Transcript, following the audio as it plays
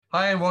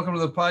Hi, and welcome to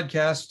the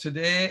podcast.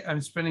 Today, I'm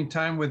spending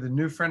time with a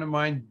new friend of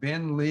mine,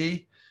 Ben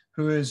Lee,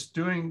 who is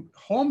doing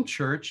home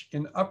church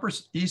in Upper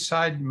East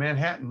Side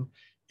Manhattan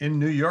in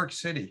New York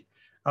City.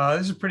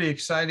 This is a pretty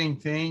exciting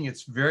thing.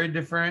 It's very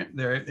different.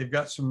 They've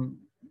got some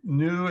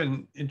new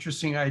and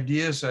interesting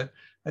ideas that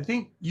I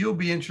think you'll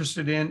be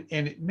interested in,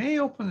 and it may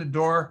open the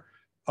door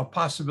of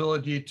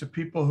possibility to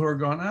people who are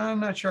going,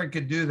 I'm not sure I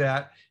could do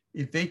that.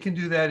 If they can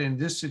do that in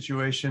this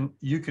situation,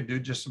 you could do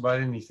just about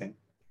anything.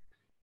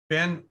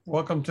 Ben,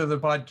 welcome to the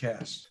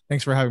podcast.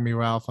 Thanks for having me,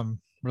 Ralph.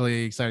 I'm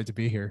really excited to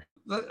be here.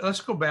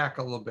 Let's go back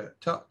a little bit.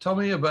 Tell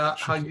me about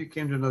how you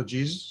came to know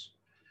Jesus.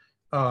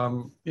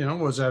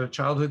 Was that a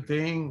childhood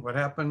thing? What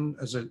happened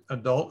as an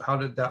adult? How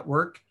did that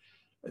work?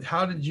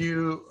 How did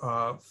you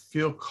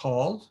feel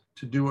called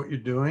to do what you're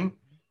doing?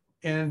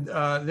 And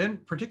then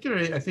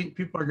particularly, I think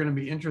people are going to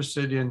be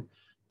interested in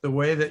the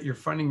way that you're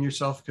funding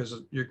yourself because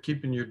you're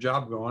keeping your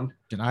job going.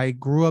 And I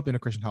grew up in a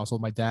Christian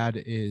household. My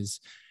dad is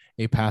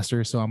a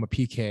pastor, so I'm a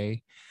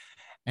PK,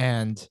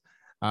 and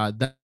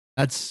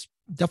that's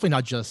definitely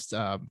not just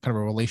kind of a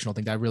relational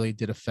thing. That really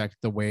did affect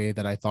the way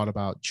that I thought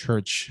about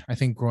church. I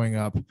think growing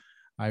up,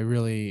 I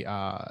really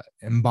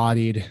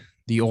embodied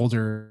the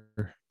older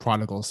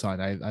prodigal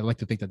son. I like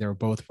to think that they were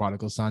both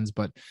prodigal sons,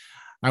 but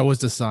I was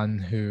the son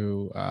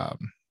who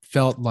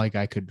felt like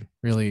I could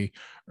really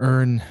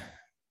earn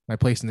my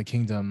place in the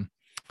kingdom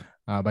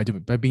by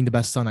being the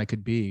best son I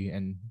could be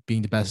and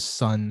being the best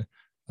son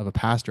of a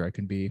pastor I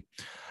could be.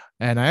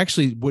 And I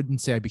actually wouldn't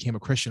say I became a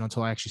Christian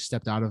until I actually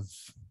stepped out of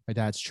my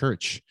dad's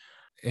church.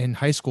 In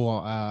high school,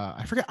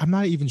 I forget, I'm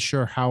not even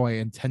sure how I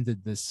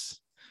attended this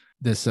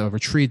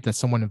retreat that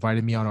someone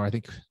invited me on, or I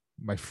think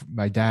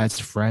my dad's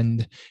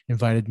friend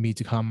invited me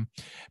to come.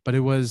 But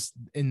it was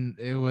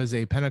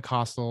a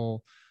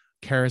Pentecostal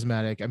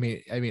charismatic. I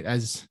mean,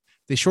 as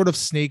they short of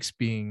snakes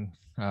being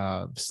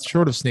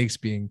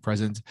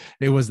present,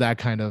 it was that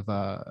kind of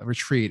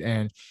retreat,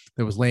 and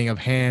there was laying of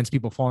hands,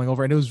 people falling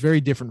over, and it was very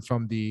different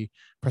from the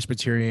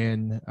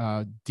Presbyterian,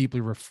 deeply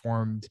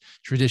reformed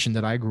tradition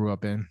that I grew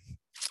up in.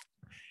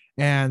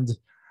 And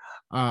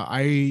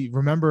I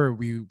remember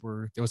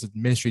there was a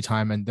ministry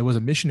time, and there was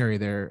a missionary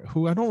there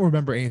who I don't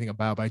remember anything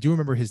about, but I do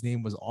remember his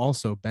name was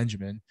also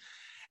Benjamin,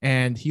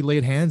 and he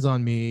laid hands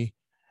on me.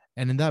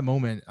 And in that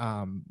moment,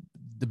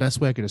 the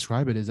best way I could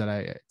describe it is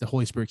that the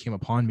Holy Spirit came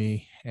upon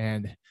me,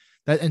 and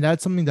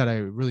that's something that I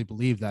really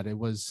believe, that it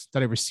was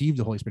that I received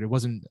the Holy Spirit.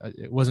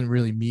 It wasn't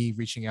really me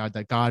reaching out,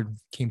 that God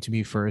came to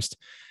me first.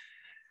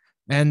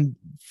 And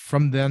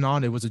from then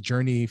on, it was a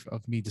journey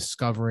of me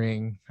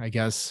discovering, I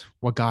guess,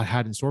 what God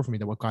had in store for me,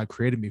 that what God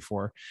created me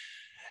for.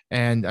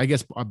 And I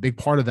guess a big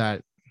part of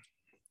that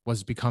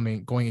was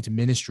going into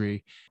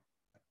ministry.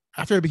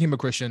 After I became a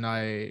Christian,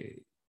 I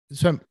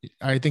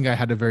think I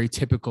had a very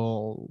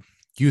typical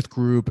youth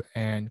group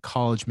and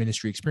college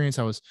ministry experience.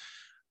 I was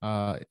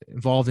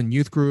involved in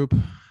youth group.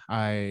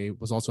 I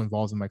was also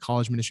involved in my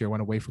college ministry. I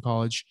went away for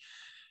college.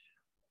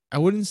 I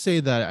wouldn't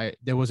say that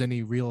there was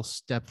any real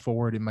step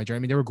forward in my journey. I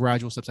mean, there were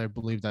gradual steps. I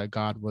believe that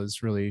God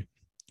was really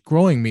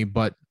growing me,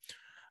 but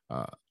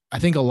I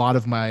think a lot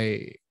of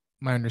my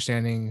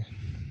understanding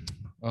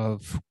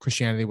of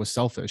Christianity was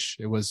selfish.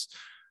 It was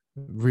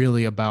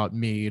really about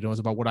me. It was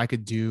about what I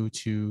could do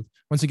to,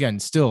 once again,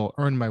 still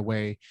earn my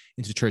way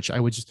into church.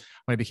 When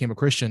I became a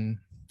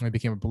Christian, when I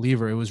became a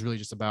believer, it was really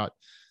just about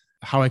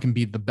how I can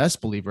be the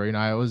best believer. And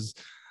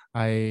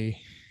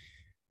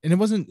it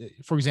wasn't,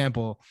 for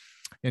example,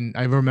 and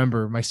I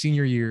remember my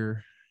senior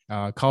year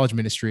college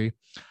ministry,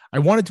 I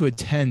wanted to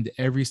attend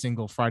every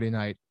single Friday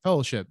night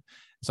fellowship.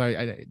 So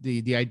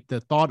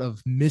the thought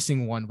of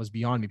missing one was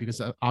beyond me,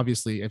 because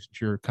obviously if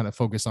you're kind of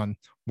focused on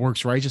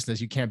works righteousness,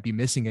 you can't be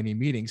missing any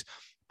meetings.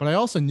 But I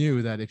also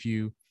knew that if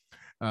you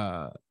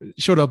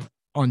showed up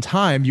on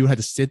time, you had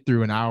to sit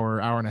through an hour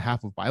and a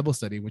half of Bible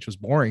study, which was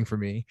boring for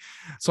me.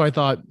 So I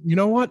thought, you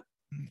know what,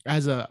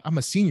 I'm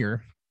a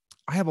senior,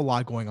 I have a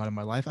lot going on in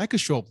my life. I could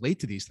show up late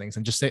to these things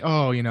and just say,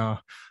 oh, I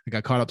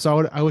got caught up.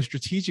 So I would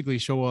strategically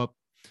show up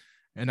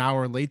an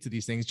hour late to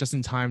these things just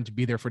in time to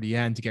be there for the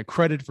end, to get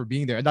credit for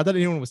being there. Not that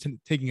anyone was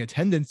taking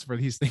attendance for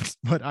these things,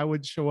 but I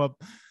would show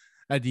up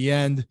at the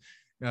end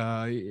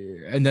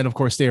and then, of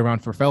course, stay around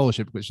for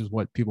fellowship, which is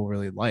what people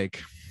really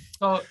like.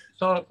 So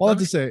let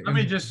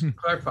me just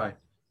clarify.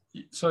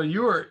 So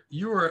you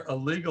were a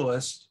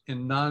legalist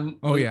in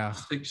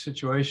non-legalistic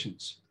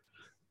situations.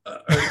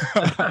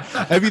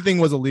 Everything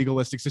was a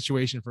legalistic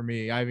situation for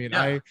me. I mean,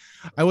 yeah.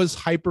 I was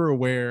hyper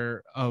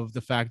aware of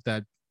the fact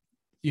that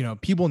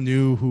people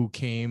knew who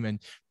came, and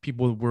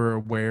people were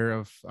aware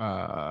of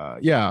I've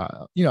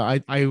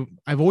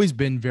always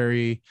been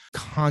very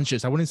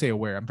conscious. I wouldn't say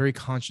aware. I'm very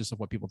conscious of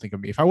what people think of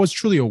me. If I was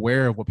truly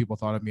aware of what people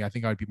thought of me, I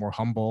think I'd be more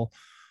humble.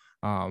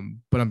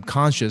 But I'm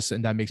conscious,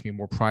 and that makes me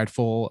more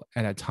prideful.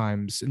 And at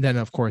times, and then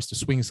of course I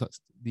swing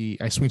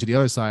to the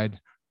other side,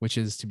 which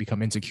is to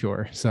become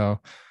insecure. So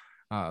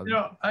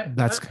I'd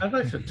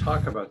like to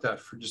talk about that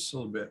for just a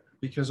little bit,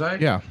 because I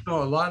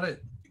know a lot of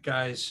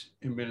guys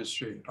in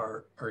ministry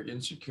are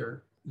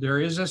insecure. There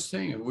is this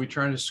thing, and we're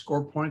trying to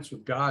score points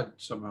with God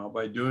somehow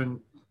by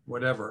doing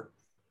whatever.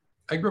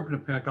 I grew up in a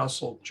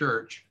Pentecostal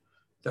church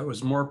that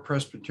was more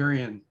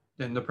Presbyterian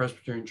than the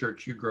Presbyterian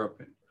church you grew up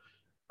in.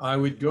 I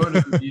would go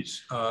to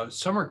these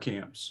summer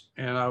camps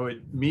and I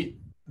would meet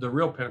the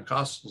real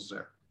Pentecostals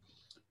there.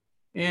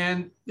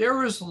 And there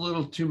was a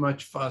little too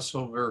much fuss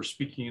over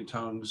speaking in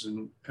tongues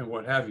and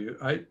what have you.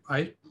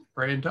 I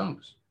pray in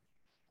tongues.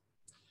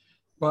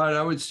 But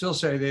I would still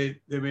say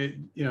they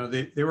made,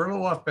 they were a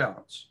little off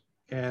balance.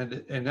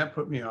 And that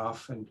put me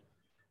off.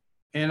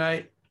 And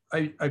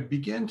I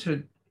began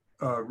to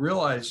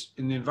realize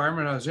in the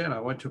environment I was in, I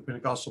went to a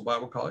Pentecostal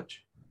Bible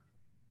college.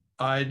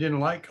 I didn't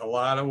like a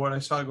lot of what I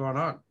saw going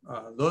on.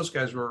 Those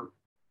guys were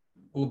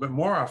a little bit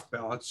more off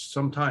balance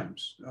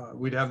sometimes.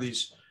 We'd have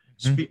these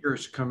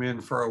speakers come in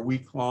for a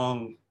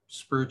week-long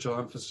spiritual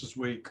emphasis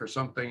week or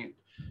something.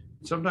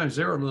 Sometimes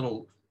they were a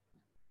little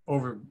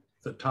over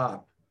the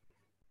top,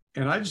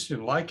 and I just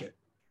didn't like it.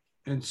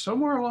 And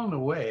somewhere along the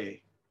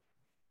way,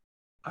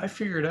 I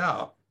figured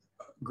out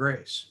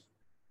grace.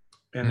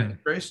 And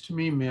grace to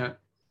me meant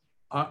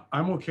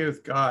I'm okay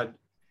with God,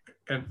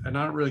 and I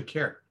don't really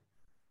care.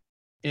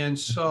 And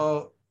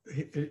so,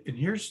 and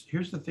here's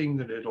the thing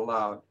that it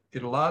allowed.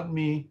 It allowed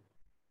me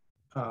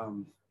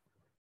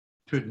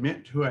to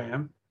admit who I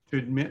am, to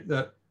admit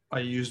that I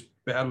use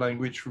bad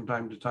language from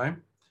time to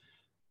time,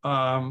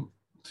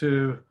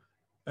 to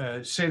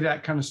say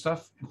that kind of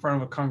stuff in front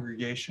of a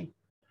congregation.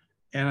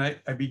 And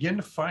I began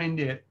to find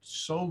it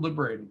so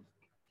liberating.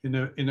 In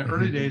the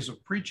early days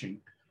of preaching,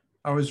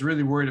 I was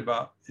really worried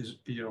about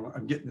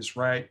I'm getting this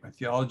right, my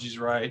theology's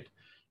right.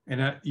 And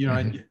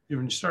when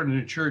you start in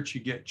a church,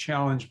 you get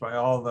challenged by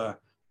all the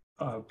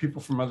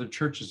people from other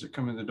churches that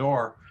come in the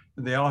door,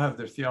 and they all have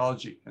their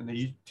theology, and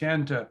they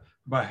tend to,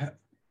 about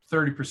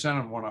 30% of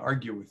them want to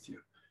argue with you.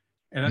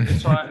 And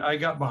so I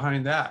got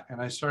behind that,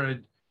 and I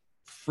started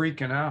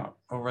freaking out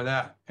over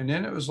that. And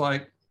then it was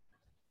like,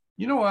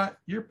 you know what?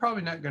 You're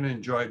probably not going to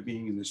enjoy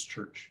being in this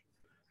church.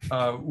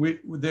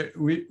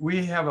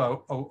 We have a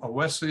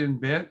Wesleyan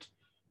bent,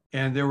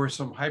 and there were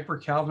some hyper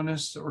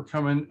Calvinists that were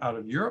coming out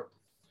of Europe.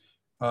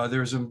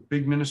 There was a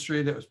big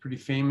ministry that was pretty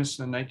famous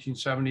in the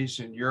 1970s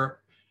in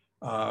Europe,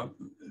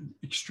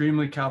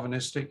 extremely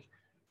Calvinistic.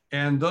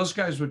 And those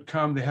guys would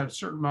come, they had a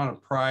certain amount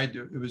of pride.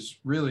 It was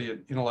really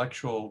an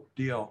intellectual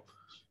deal.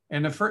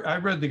 And I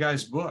read the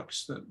guys'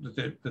 books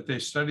that they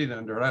studied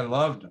under, and I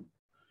loved them.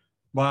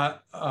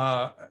 But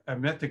I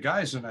met the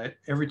guys, and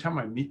every time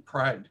I meet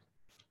pride.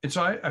 And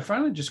so I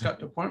finally just got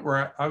to a point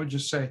where I would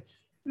just say,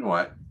 you know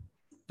what,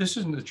 this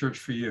isn't the church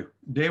for you.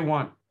 Day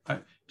one,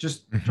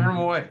 just turn them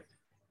away.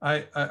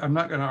 I'm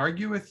not going to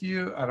argue with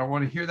you. I don't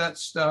want to hear that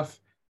stuff.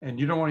 And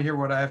you don't want to hear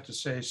what I have to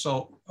say.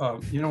 So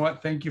you know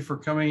what, thank you for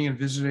coming and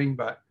visiting,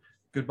 but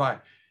goodbye.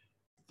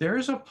 There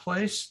is a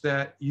place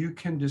that you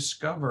can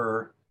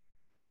discover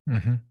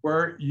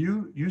where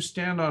you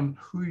stand on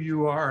who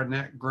you are on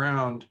that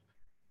ground,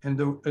 and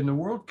the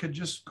world could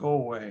just go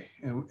away,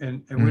 and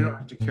we don't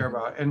have to care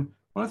about it. And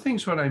one of the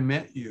things when I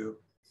met you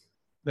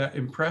that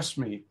impressed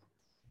me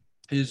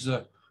is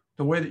the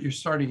way that you're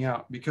starting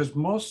out, because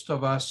most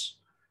of us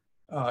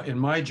in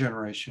my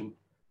generation,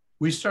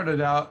 we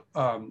started out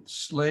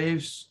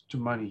slaves to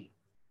money,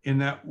 in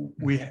that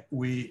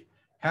we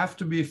have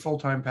to be a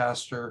full-time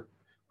pastor.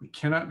 We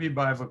cannot be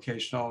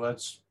bivocational.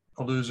 That's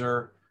a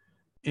loser.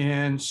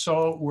 And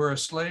so we're a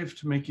slave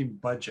to making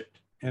budget.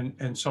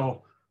 And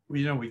so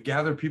we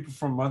gather people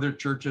from other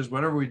churches,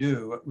 whatever we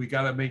do, we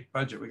got to make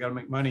budget. We got to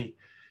make money.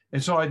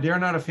 And so I dare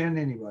not offend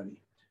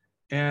anybody.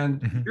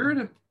 And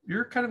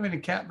you're kind of in a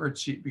catbird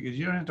seat, because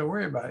you don't have to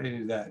worry about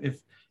any of that.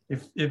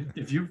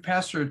 If you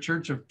pastor a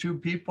church of 2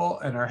 people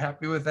and are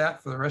happy with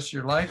that for the rest of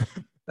your life,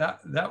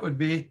 that would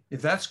be,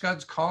 if that's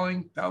God's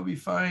calling, that would be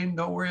fine.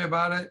 Don't worry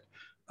about it.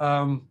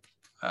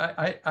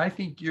 I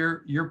think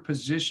you're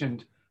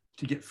positioned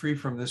to get free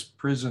from this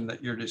prison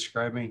that you're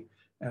describing,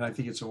 and I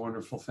think it's a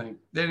wonderful thing.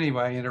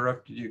 Anyway, I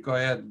interrupted you. Go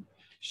ahead and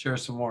share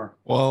some more.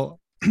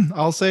 Well,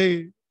 I'll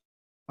say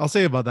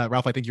about that,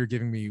 Ralph, I think you're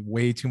giving me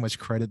way too much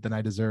credit than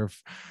I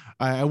deserve.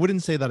 I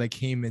wouldn't say that I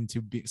came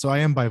into so I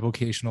am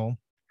bivocational.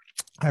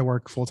 I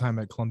work full-time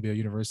at Columbia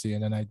University,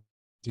 and then I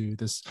do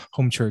this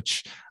home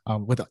church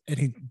with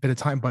any bit of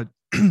time, but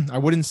I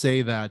wouldn't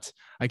say that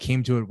I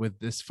came to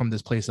it from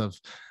this place of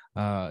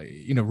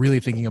really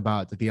thinking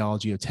about the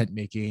theology of tent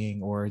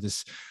making, or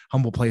this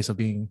humble place of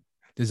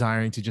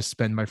desiring to just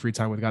spend my free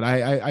time with God.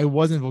 I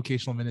was in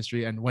vocational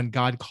ministry, and when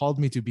God called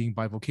me to being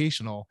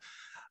bivocational,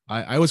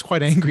 I was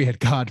quite angry at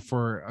God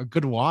for a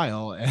good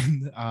while.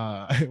 And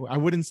I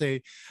wouldn't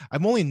say,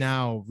 I'm only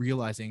now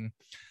realizing,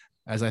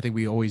 as I think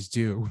we always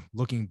do,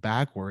 looking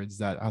backwards,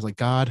 that I was like,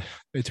 God,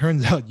 it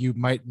turns out you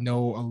might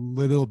know a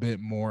little bit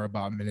more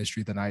about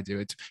ministry than I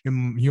do.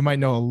 You might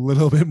know a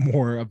little bit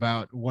more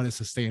about what is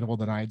sustainable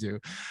than I do.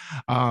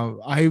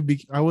 I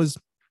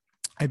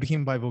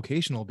became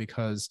bivocational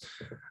because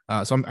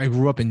I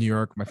grew up in New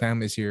York. My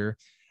family's here,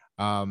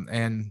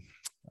 and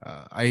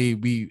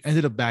we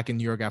ended up back in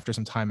New York after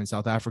some time in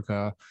South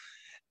Africa,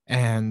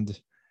 and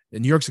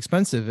New York's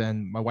expensive,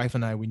 and my wife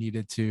and I, we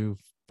needed to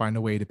find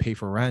a way to pay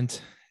for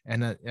rent.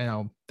 And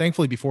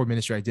thankfully before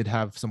ministry, I did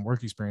have some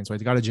work experience. So I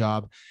got a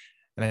job,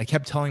 and I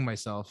kept telling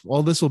myself,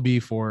 well, this will be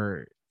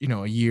for,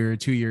 a year,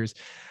 2 years.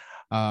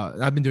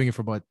 I've been doing it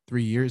for about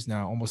 3 years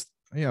now, almost,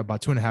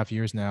 about 2.5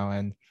 years now.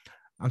 And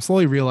I'm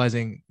slowly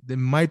realizing there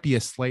might be a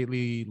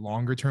slightly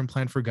longer term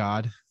plan for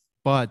God,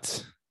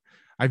 but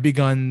I've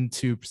begun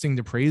to sing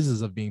the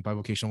praises of being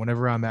bivocational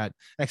whenever I'm at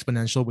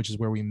Exponential, which is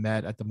where we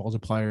met at the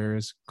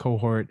multipliers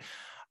cohort,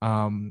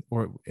 I'm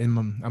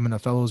in a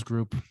fellows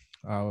group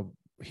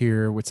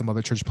here with some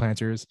other church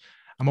planters.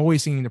 I'm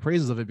always singing the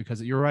praises of it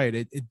because you're right.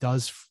 It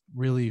does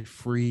really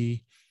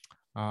free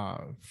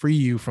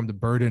you from the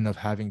burden of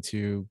having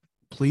to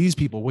please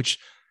people, which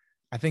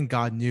I think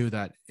God knew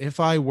that if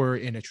I were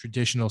in a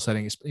traditional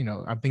setting,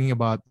 I'm thinking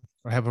about,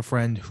 I have a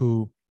friend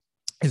who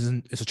is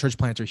a church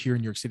planter here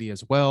in New York City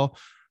as well,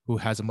 who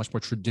has a much more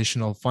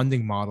traditional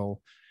funding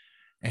model.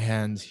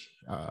 And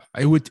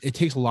it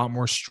takes a lot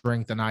more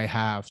strength than I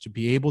have to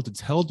be able to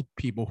tell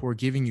people who are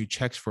giving you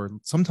checks for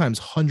sometimes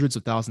hundreds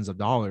of thousands of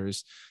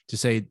dollars to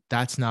say,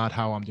 that's not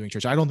how I'm doing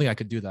church. I don't think I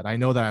could do that. I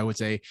know that I would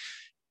say,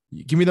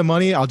 give me the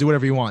money, I'll do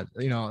whatever you want,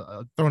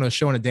 throwing a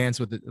show and a dance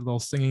with it, a little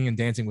singing and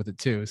dancing with it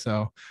too.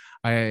 So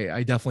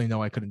I definitely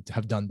know I couldn't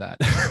have done that.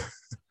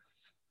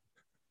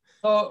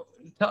 So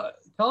tell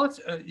us,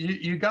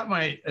 you got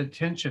my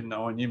attention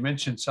though, and you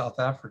mentioned South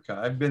Africa.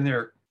 I've been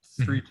there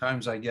 3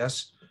 times, I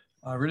guess.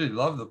 I really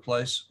love the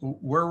place.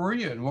 Where were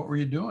you and what were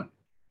you doing?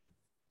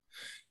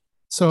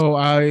 So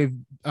I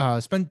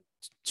spent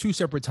 2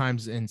 separate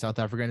times in South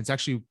Africa, and it's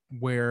actually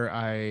where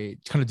I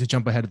kind of, to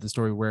jump ahead of the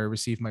story, where I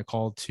received my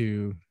call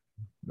to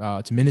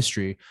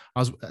ministry.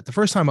 The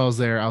first time I was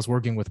there, I was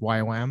working with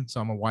YWAM, so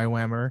I'm a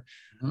YWAMer,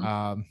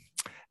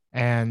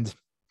 and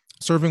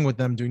serving with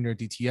them doing their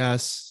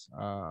DTS.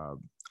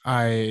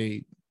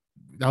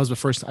 That was the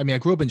first. I mean, I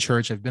grew up in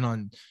church. I've been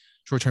on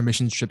short-term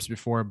mission trips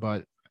before,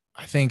 but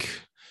I think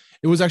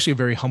it was actually a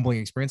very humbling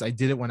experience. I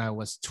did it when I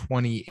was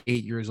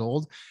 28 years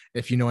old.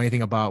 If you know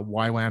anything about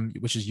YWAM,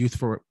 which is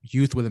Youth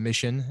with a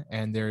Mission,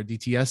 and their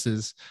DTS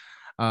is,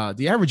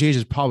 the average age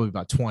is probably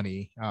about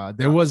 20.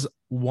 There was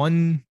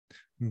one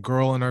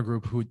girl in our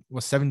group who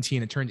was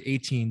 17 and turned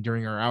 18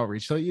 during our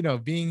outreach. So,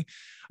 being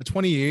a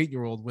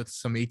 28-year-old with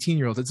some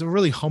 18-year-olds, it's a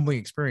really humbling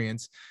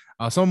experience.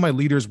 Some of my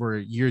leaders were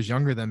years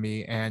younger than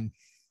me, and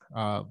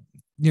a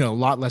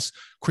lot less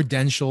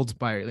credentialed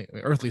by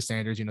earthly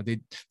standards. They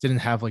didn't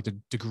have like the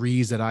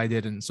degrees that I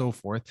did and so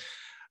forth.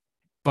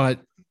 But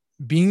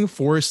being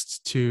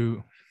forced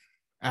to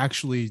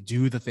actually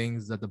do the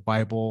things that the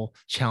Bible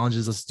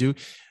challenges us to do,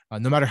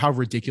 no matter how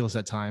ridiculous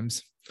at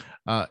times,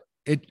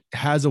 it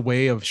has a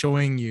way of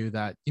showing you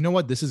that,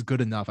 this is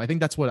good enough. I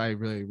think that's what I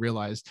really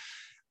realized,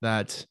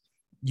 that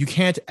you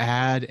can't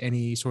add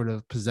any sort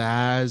of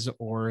pizzazz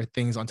or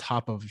things on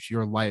top of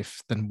your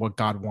life than what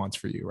God wants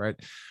for you, right?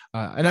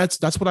 And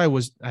that's what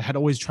I had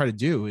always tried to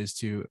do, is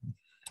to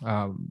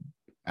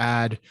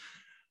add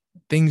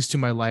things to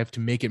my life to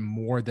make it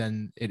more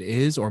than it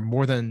is, or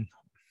more than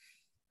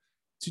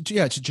to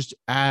just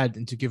add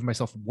and to give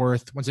myself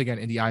worth, once again,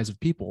 in the eyes of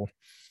people.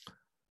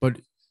 But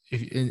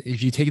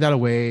if you take that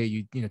away,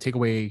 you take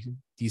away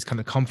these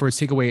kind of comforts,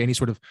 take away any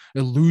sort of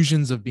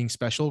illusions of being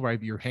special,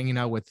 right? You're hanging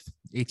out with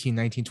 18,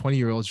 19,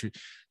 20-year-olds.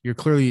 You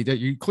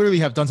clearly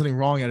have done something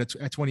wrong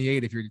at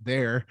 28 if you're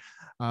there.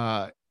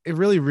 It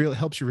really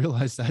helps you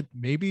realize that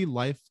maybe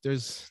life,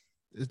 the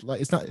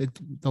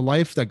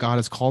life that God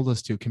has called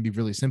us to can be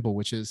really simple,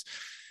 which is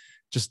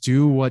just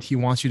do what he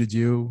wants you to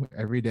do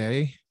every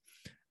day.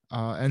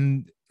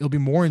 And it'll be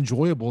more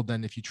enjoyable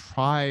than if you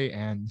try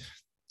and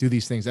do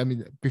these things. I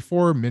mean,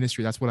 before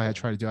ministry, that's what I had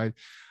tried to do.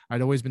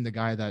 I'd always been the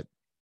guy that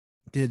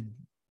did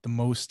the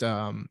most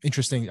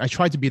interesting. I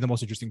tried to be the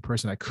most interesting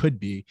person I could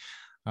be,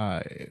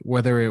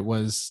 whether it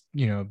was,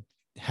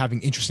 having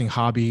interesting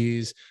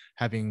hobbies,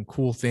 having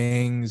cool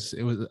things.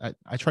 It was,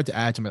 I tried to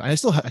add to my, I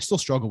still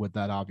struggle with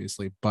that,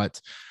 obviously,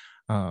 but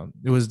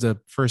it was the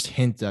first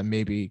hint that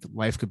maybe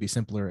life could be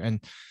simpler.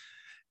 And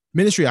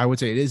ministry, I would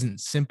say, it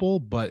isn't simple,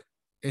 but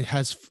it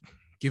has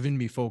given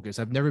me focus.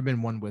 I've never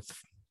been one with,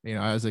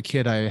 as a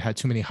kid, I had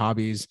too many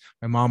hobbies.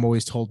 My mom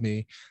always told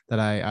me that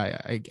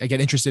I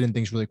get interested in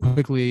things really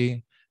quickly,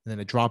 and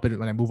then I drop it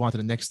when I move on to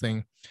the next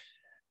thing.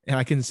 And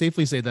I can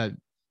safely say that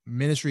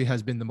ministry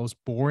has been the most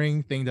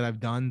boring thing that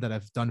I've done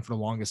for the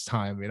longest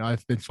time.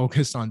 I've been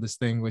focused on this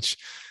thing, which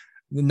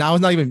now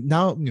is not even,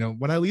 now,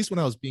 when I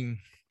was being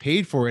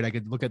paid for it, I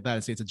could look at that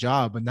and say it's a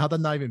job. But now that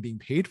I'm not even being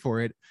paid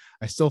for it,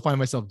 I still find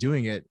myself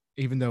doing it,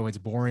 even though it's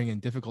boring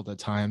and difficult at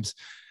times.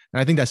 And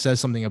I think that says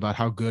something about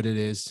how good it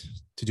is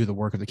to do the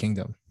work of the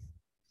kingdom.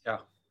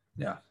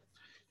 Yeah.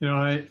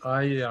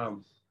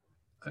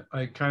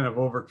 I kind of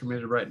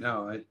overcommitted right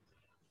now. I'm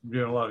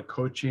doing a lot of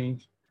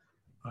coaching.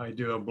 I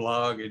do a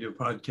blog. I do a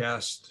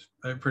podcast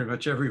pretty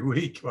much every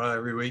week.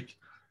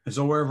 And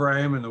so wherever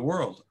I am in the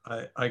world,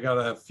 I got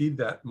to feed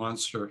that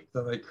monster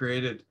that I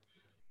created.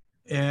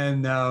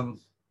 And,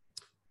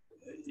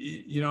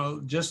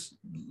 just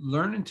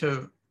learning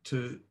to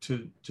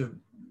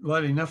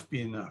let enough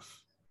be enough.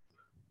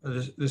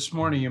 This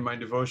morning in my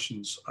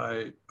devotions,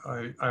 I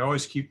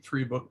always keep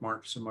 3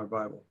 bookmarks in my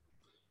Bible.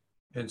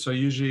 And so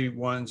usually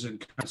one's in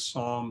kind of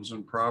Psalms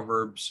and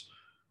Proverbs.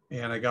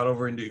 And I got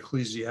over into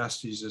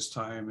Ecclesiastes this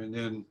time. And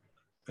then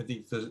I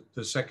think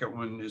the second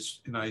one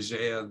is in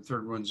Isaiah, and the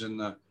third one's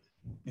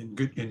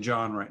in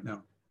John right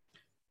now.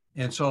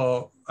 And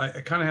so I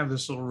kind of have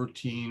this little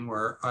routine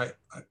where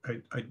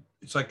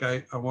it's like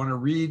I want to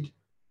read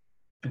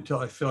until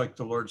I feel like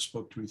the Lord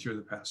spoke to me through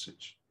the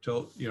passage,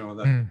 till,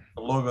 the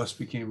Logos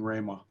became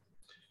Rhema.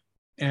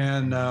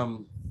 And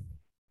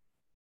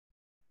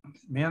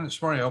man,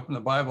 this morning I opened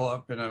the Bible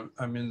up and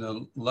I'm in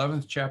the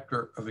 11th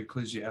chapter of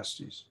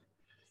Ecclesiastes,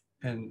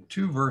 and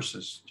 2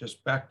 verses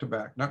just back to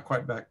back, not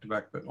quite back to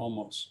back, but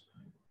almost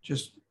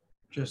just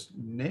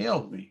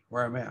nailed me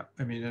where I'm at.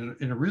 I mean,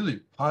 in a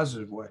really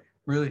positive way,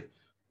 really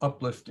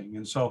uplifting.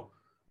 And so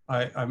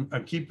I'm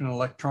keeping an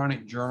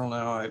electronic journal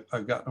now.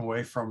 I've gotten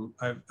away from,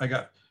 I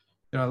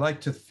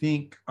like to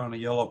think on a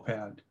yellow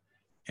pad.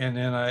 And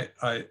then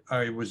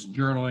I was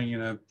journaling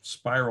in a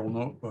spiral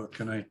notebook,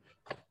 and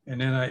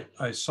then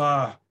I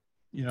saw,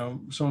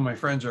 some of my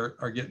friends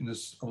are getting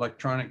this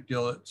electronic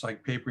deal. It's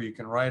like paper you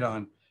can write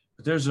on,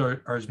 but theirs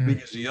are as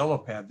big as a yellow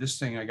pad. This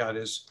thing I got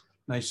is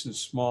nice and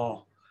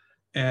small.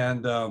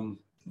 And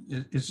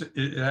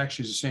it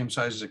actually is the same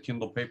size as a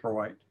Kindle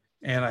Paperwhite.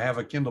 And I have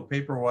a Kindle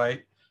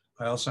Paperwhite.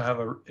 I also have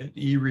an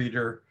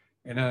e-reader,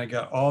 and then I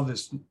got all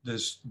this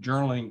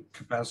journaling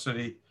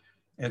capacity.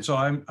 And so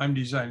I'm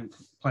designing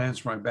plans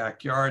for my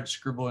backyard,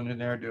 scribbling in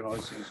there, doing all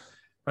these things.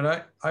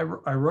 But I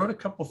wrote a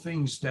couple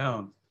things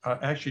down. I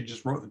actually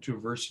just wrote the 2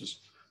 verses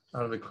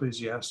out of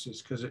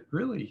Ecclesiastes because it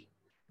really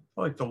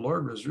felt like the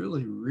Lord was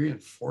really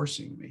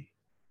reinforcing me.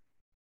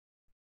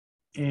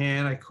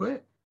 And I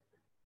quit.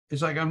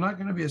 It's like, I'm not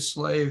going to be a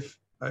slave.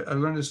 I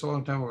learned this a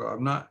long time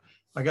ago.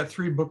 I got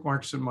 3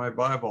 bookmarks in my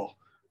Bible.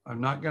 I'm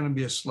not going to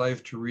be a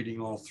slave to reading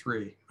all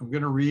 3. I'm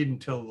going to read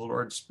until the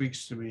Lord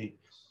speaks to me,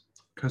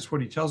 because what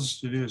he tells us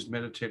to do is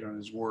meditate on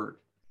his word.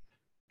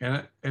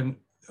 And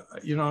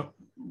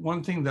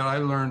one thing that I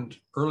learned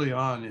early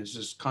on is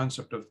this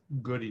concept of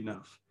good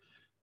enough.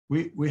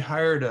 We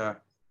hired a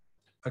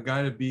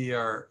guy to be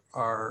our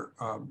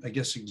I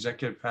guess,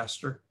 executive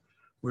pastor.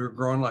 We were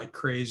growing like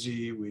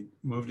crazy. We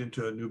moved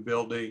into a new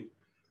building,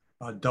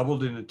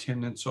 doubled in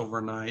attendance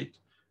overnight,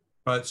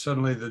 but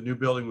suddenly the new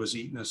building was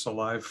eating us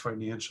alive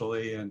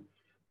financially, and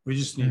we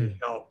just needed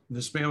help.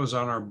 This man was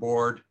on our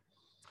board.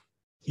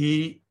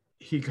 He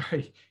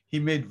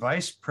made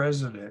vice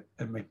president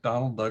at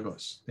McDonnell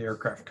Douglas, the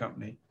aircraft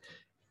company.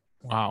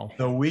 Wow.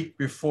 The week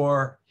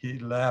before he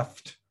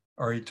left,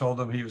 or he told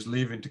them he was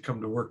leaving to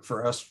come to work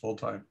for us full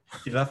time.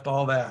 He left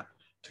all that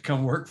to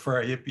come work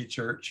for a hippie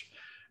church.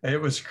 It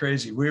was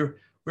crazy. We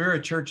were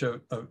a church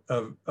of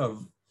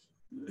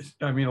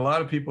I mean, a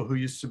lot of people who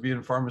used to be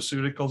in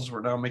pharmaceuticals were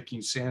now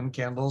making sand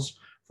candles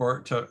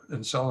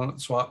and selling it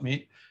at swap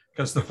meet,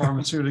 because the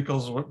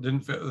pharmaceuticals didn't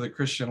fit with the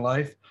Christian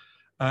life.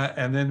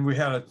 And then we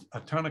had a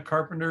ton of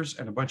carpenters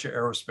and a bunch of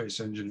aerospace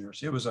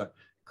engineers. It was a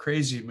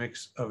crazy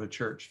mix of a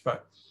church.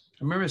 But I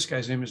remember this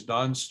guy's name is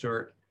Don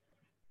Stewart.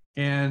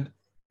 And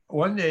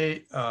one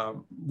day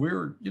we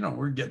were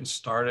getting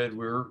started.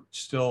 We were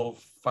still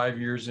 5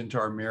 years into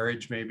our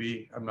marriage,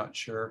 maybe, I'm not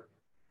sure.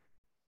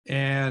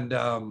 And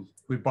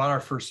we bought our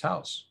first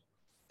house,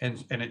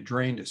 and it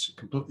drained us, it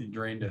completely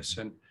drained us.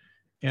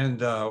 And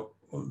the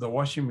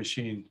washing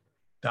machine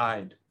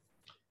died.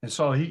 And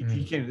so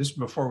he came, this is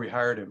before we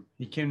hired him.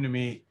 He came to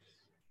me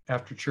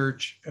after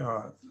church.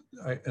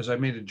 As I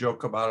made a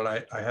joke about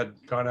it, I had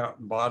gone out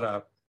and bought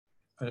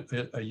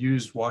a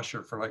used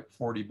washer for like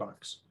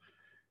 $40.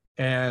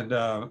 And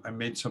I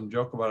made some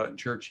joke about it in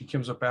church. He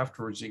comes up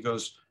afterwards. He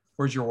goes,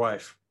 "Where's your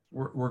wife?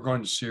 We're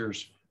going to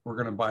Sears. We're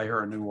going to buy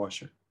her a new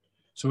washer."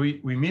 So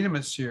we meet him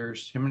at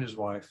Sears, him and his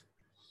wife.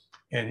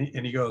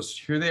 And he goes,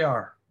 "Here they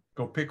are.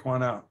 Go pick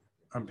one out.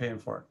 I'm paying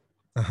for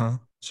it." Uh-huh.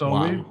 So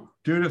Wow. we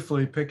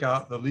dutifully pick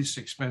out the least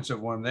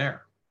expensive one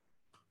there.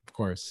 Of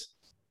course.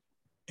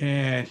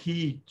 And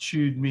he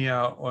chewed me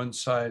out one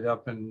side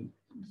up and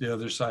the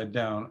other side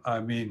down.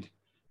 I mean,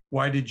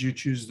 why did you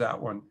choose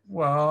that one?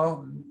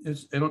 Well,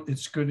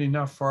 it's good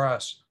enough for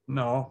us.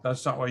 No,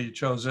 that's not why you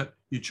chose it.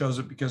 You chose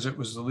it because it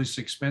was the least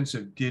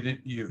expensive,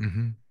 didn't you?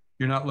 Mm-hmm.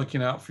 You're not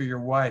looking out for your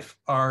wife,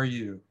 are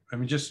you? I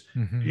mean, just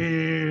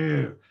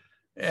Mm-hmm.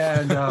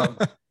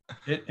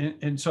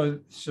 and so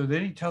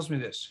then he tells me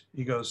this.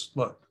 He goes,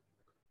 "Look,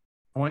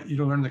 I want you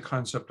to learn the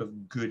concept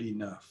of good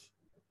enough.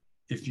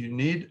 If you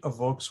need a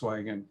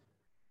Volkswagen,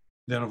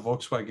 then a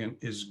Volkswagen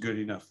is good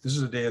enough." This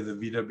is the day of the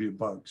VW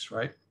Bugs,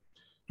 right?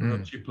 A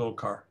cheap little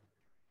car.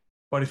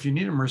 But if you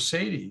need a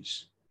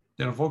Mercedes,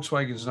 then a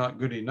Volkswagen is not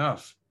good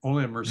enough.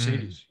 Only a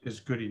Mercedes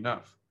is good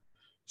enough.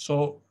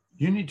 So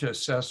you need to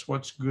assess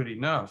what's good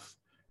enough,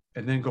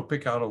 and then go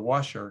pick out a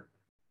washer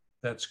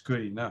that's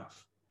good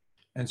enough.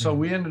 And so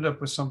we ended up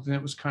with something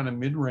that was kind of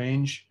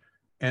mid-range,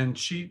 and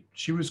she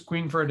was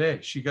queen for a day.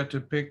 She got to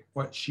pick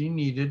what she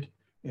needed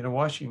in a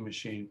washing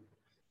machine.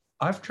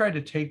 I've tried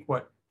to take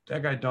what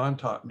that guy Don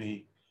taught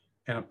me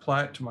and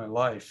apply it to my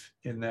life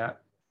in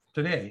that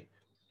today.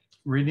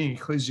 reading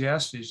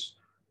Ecclesiastes,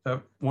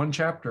 one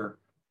chapter,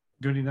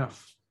 good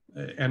enough.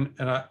 And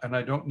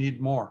I don't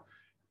need more.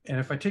 And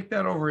if I take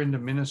that over into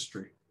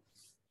ministry,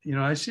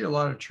 I see a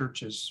lot of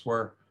churches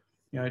where,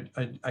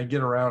 I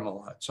get around a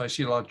lot. So I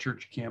see a lot of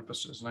church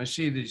campuses, and I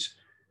see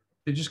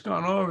they've just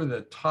gone over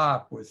the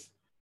top with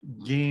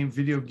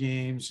video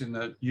games in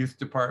the youth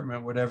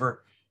department,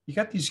 whatever. You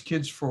got these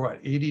kids for what,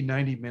 80,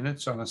 90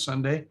 minutes on a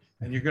Sunday,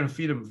 and you're going to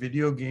feed them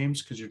video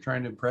games because you're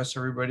trying to impress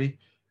everybody.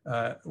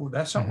 Well,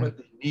 that's not what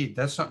they need.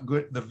 That's not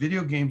good. The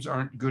video games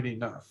aren't good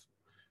enough.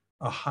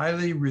 A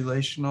highly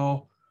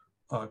relational,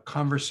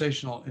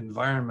 conversational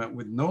environment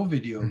with no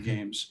video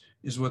games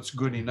is what's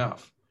good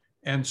enough.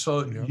 And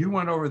so you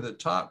went over the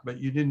top, but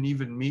you didn't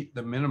even meet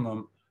the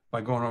minimum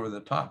by going over the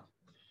top.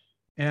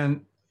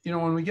 And,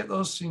 when we get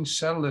those things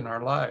settled in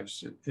our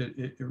lives,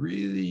 it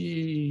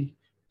really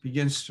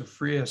begins to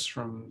free us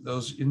from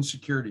those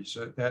insecurities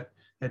that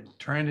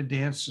trying to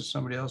dance to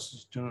somebody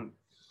else's tune.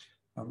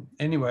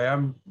 Anyway,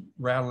 I'm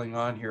rattling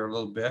on here a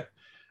little bit.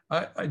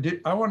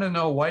 I want to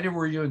know, why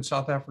were you in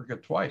South Africa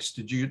twice?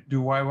 Did you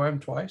do YWAM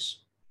twice?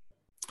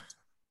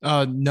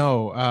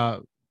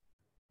 No.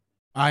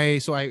 I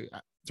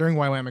during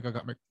YWAM I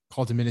got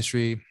called to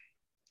ministry,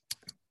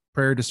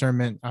 prayer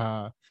discernment,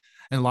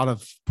 and a lot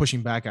of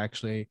pushing back.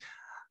 Actually,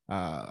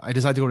 I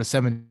decided to go to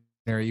seminary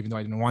even though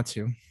I didn't want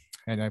to,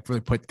 and I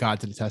really put God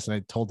to the test. And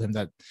I told him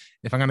that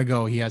if I'm gonna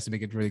go, he has to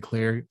make it really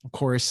clear. Of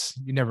course,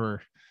 you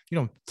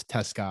don't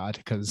test God,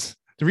 because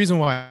the reason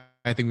why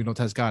I think we don't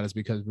test God is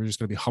because we're just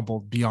going to be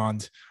humbled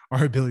beyond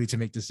our ability to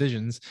make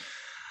decisions.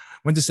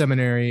 Went to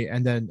seminary,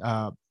 and then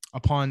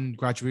upon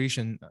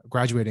graduating,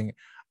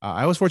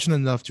 I was fortunate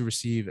enough to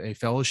receive a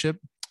fellowship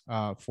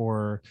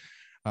for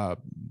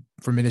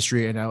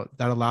ministry, and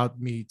that allowed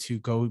me to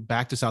go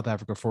back to South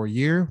Africa for a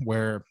year,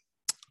 where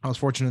I was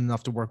fortunate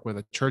enough to work with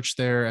a church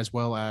there, as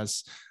well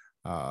as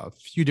a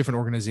few different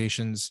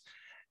organizations,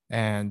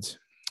 and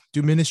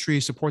do ministry,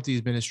 support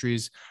these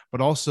ministries, but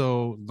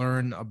also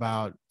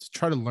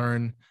try to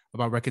learn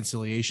about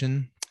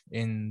reconciliation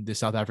in the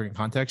South African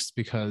context,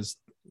 because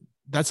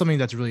that's something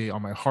that's really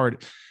on my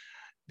heart.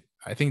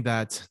 I think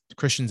that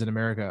Christians in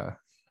America,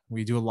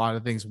 we do a lot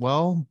of things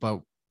well,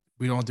 but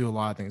we don't do a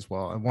lot of things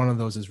well. And one of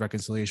those is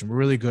reconciliation. We're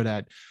really good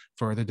at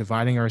further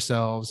dividing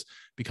ourselves,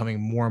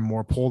 becoming more and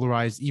more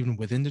polarized, even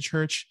within the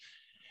church.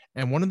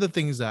 And one of the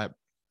things that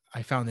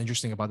I found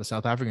interesting about the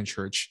South African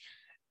church,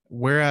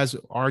 whereas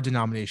our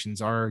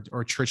denominations, our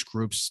church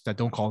groups that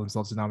don't call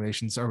themselves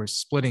denominations, are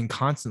splitting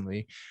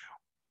constantly,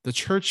 the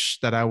church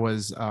that I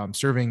was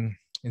serving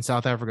in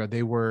South Africa,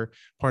 they were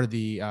part of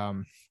the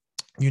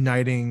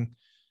Uniting.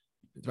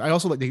 I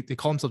also like they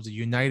call themselves the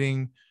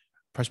Uniting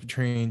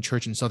Presbyterian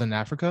Church in Southern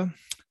Africa.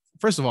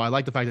 First of all, I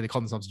like the fact that they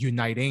call themselves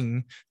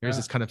uniting. There's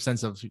this kind of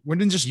sense of, we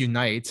didn't just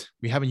unite,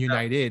 we haven't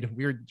united.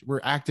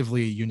 We're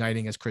actively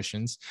uniting as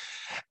Christians.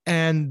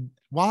 And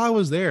while I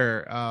was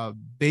there,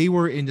 they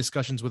were in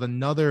discussions with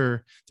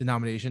another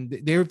denomination.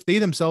 They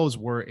themselves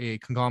were a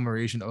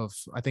conglomeration of,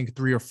 I think,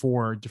 3 or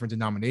 4 different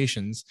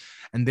denominations,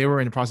 and they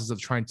were in the process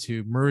of trying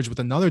to merge with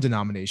another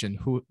denomination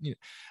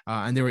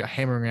and they were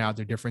hammering out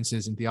their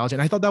differences in theology.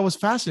 And I thought that was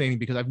fascinating,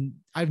 because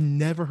I've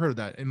never heard of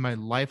that in my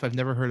life. I've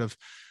never heard of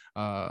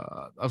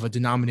a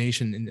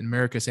denomination in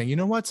America saying, you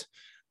know what,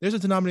 there's a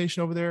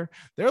denomination over there.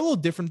 They're a little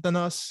different than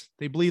us.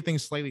 They believe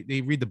things slightly,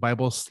 they read the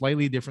Bible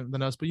slightly different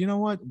than us, but you know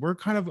what? We're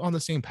kind of on the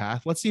same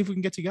path. Let's see if we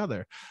can get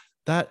together.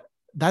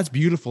 That's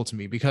beautiful to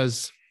me,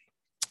 because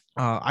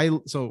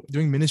so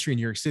doing ministry in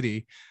New York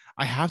City,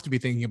 I have to be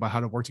thinking about how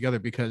to work together,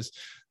 because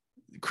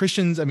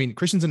Christians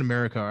in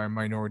America are a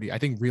minority. I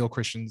think real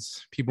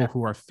Christians, people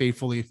who are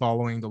faithfully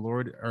following the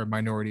Lord, are a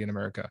minority in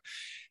America.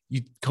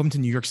 You come to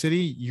New York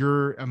City,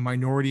 you're a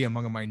minority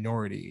among a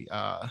minority.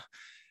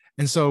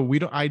 And so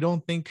I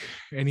don't think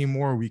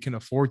anymore we can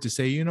afford to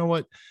say, you know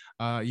what,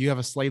 you have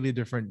a slightly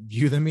different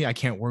view than me, I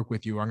can't work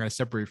with you, or I'm going to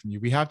separate from you.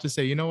 We have to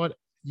say, you know what,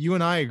 you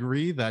and I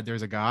agree that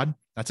there's a God.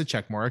 That's a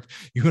check mark.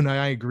 You and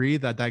I agree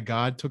that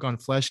God took on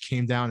flesh,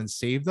 came down and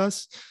saved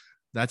us.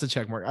 That's a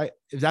check mark.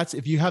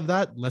 If you have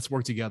that, let's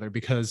work together,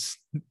 because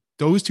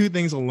those 2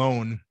 things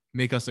alone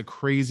make us a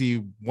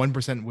crazy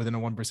 1% within a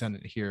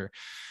 1% here.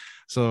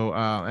 So,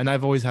 and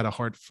I've always had a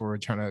heart for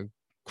trying to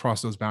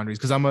cross those boundaries,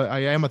 because I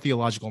am a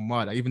theological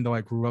mutt. Even though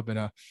I grew up in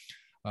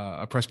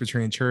a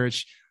Presbyterian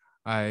church,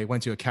 I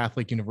went to a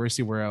Catholic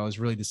university where I was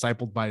really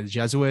discipled by the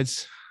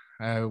Jesuits.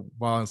 While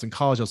I was in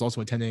college, I was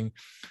also attending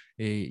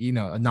a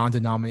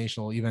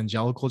non-denominational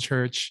evangelical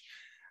church.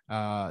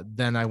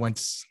 Then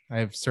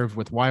I've served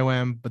with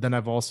YWAM, but then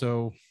I've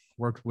also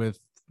worked with,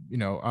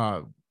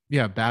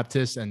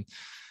 Baptists and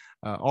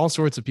all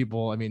sorts of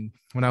people. I mean,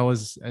 and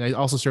I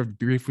also served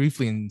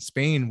briefly in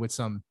Spain with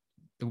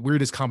the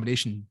weirdest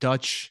combination,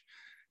 Dutch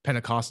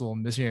Pentecostal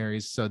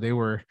missionaries. So they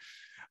were,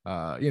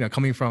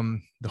 coming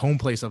from the home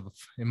place of,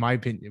 in my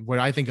opinion, what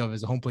I think of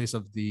as the home place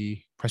of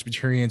the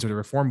Presbyterians or the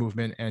Reform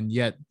movement, and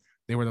yet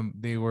they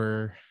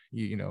were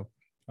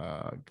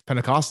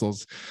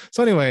Pentecostals.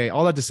 So anyway,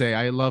 all that to say,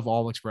 I love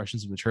all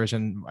expressions of the church,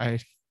 and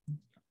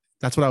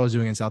That's what I was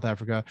doing in South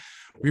Africa.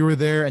 We were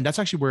there, and that's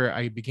actually where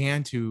I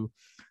began to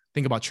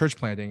think about church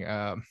planting.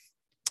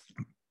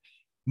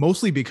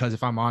 Mostly because,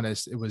 if I'm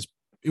honest, it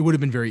would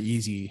have been very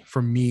easy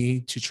for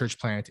me to church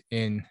plant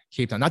in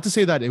Cape Town. Not to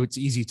say that it was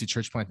easy to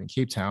church plant in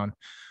Cape Town,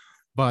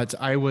 but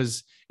I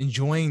was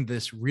enjoying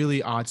this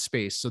really odd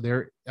space. So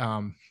there,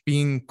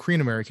 being Korean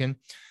American,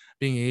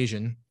 being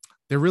Asian,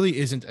 there really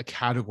isn't a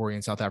category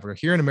in South Africa.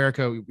 Here in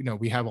America,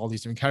 we have all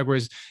these different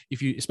categories.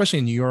 If you, especially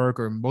in New York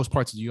or most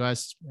parts of the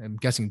U.S., I'm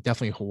guessing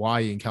definitely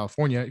Hawaii and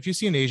California, if you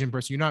see an Asian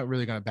person, you're not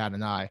really going to bat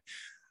an eye.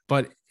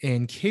 But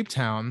in Cape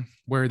Town,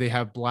 where they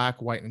have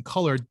black, white, and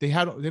colored, they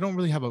don't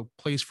really have a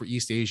place for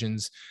East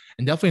Asians,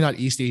 and definitely not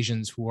East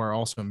Asians who are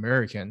also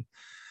American.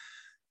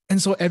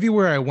 And so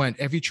everywhere I went,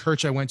 every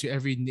church I went to,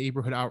 every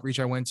neighborhood outreach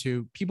I went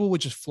to, people would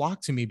just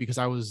flock to me because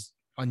I was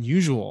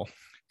unusual.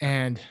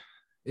 And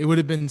it would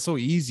have been so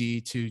easy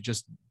to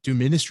just do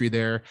ministry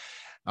there,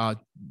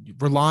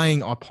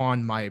 relying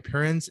upon my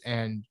appearance.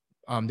 And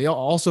they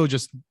also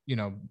just,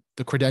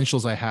 the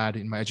credentials I had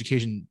in my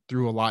education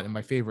threw a lot in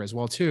my favor as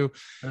well, too.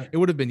 It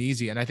would have been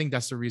easy. And I think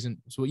that's the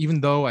reason. So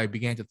even though I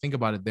began to think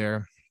about it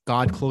there,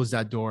 God closed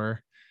that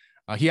door.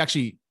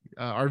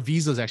 Our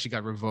visas actually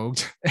got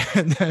revoked,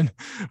 and then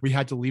we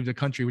had to leave the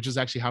country, which is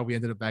actually how we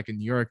ended up back in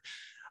New York.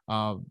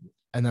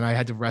 And then I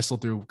had to wrestle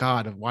through,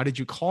 God, why did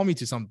you call me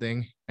to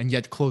something and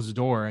yet close the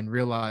door, and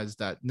realize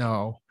that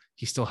no,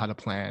 he still had a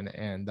plan.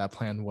 And that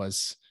plan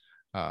was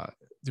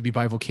to be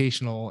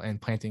bivocational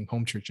and planting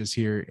home churches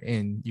here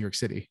in New York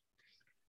City.